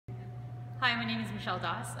Hi, my name is Michelle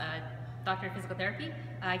Doss, doctor of physical therapy.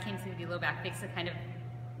 I came to the low back fix to kind of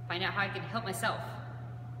find out how I could help myself.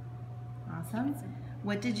 Awesome.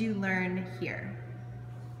 What did you learn here?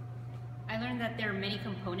 I learned that there are many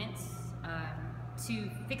components to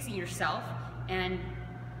fixing yourself, and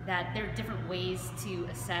that there are different ways to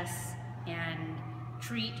assess and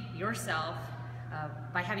treat yourself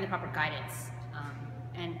by having the proper guidance,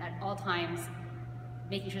 and at all times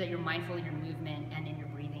making sure that you're mindful in your movement and in your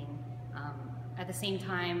breathing. At the same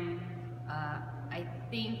time, I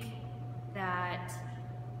think that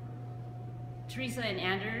Theresa and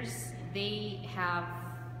Anders, they have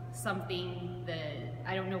something that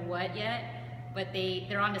I don't know what yet, but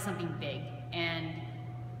they're onto something big, and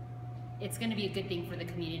it's going to be a good thing for the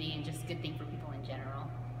community and just a good thing for people in general.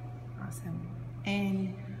 Awesome.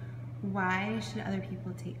 And why should other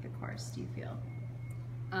people take the course, do you feel?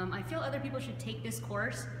 I feel other people should take this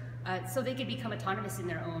course so they could become autonomous in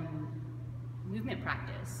their own movement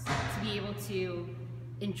practice, to be able to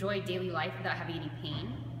enjoy daily life without having any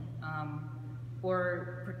pain,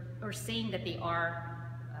 or saying that they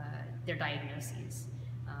are their diagnoses.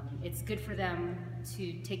 It's good for them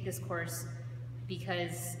to take this course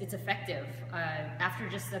because it's effective. After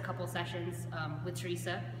just a couple sessions with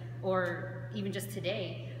Theresa, or even just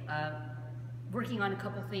today, working on a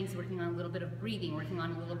couple things, working on a little bit of breathing, working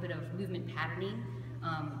on a little bit of movement patterning,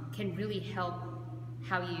 can really help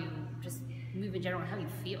how you just move in general, how you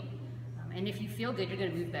feel. And if you feel good, you're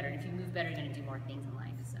going to move better. And if you move better, you're going to do more things in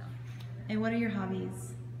life. So. And what are your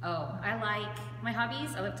hobbies? Oh, I like my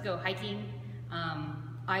hobbies. I love to go hiking.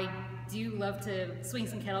 I do love to swing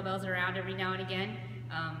some kettlebells around every now and again.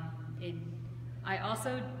 And I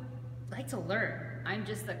also like to learn. I'm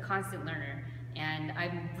just a constant learner, and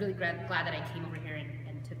I'm really glad that I came over here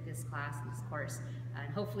and took this class and this course.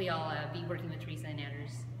 And hopefully I'll be working with Theresa and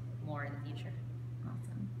Anders more in the future.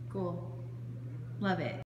 Awesome. Cool. Love it.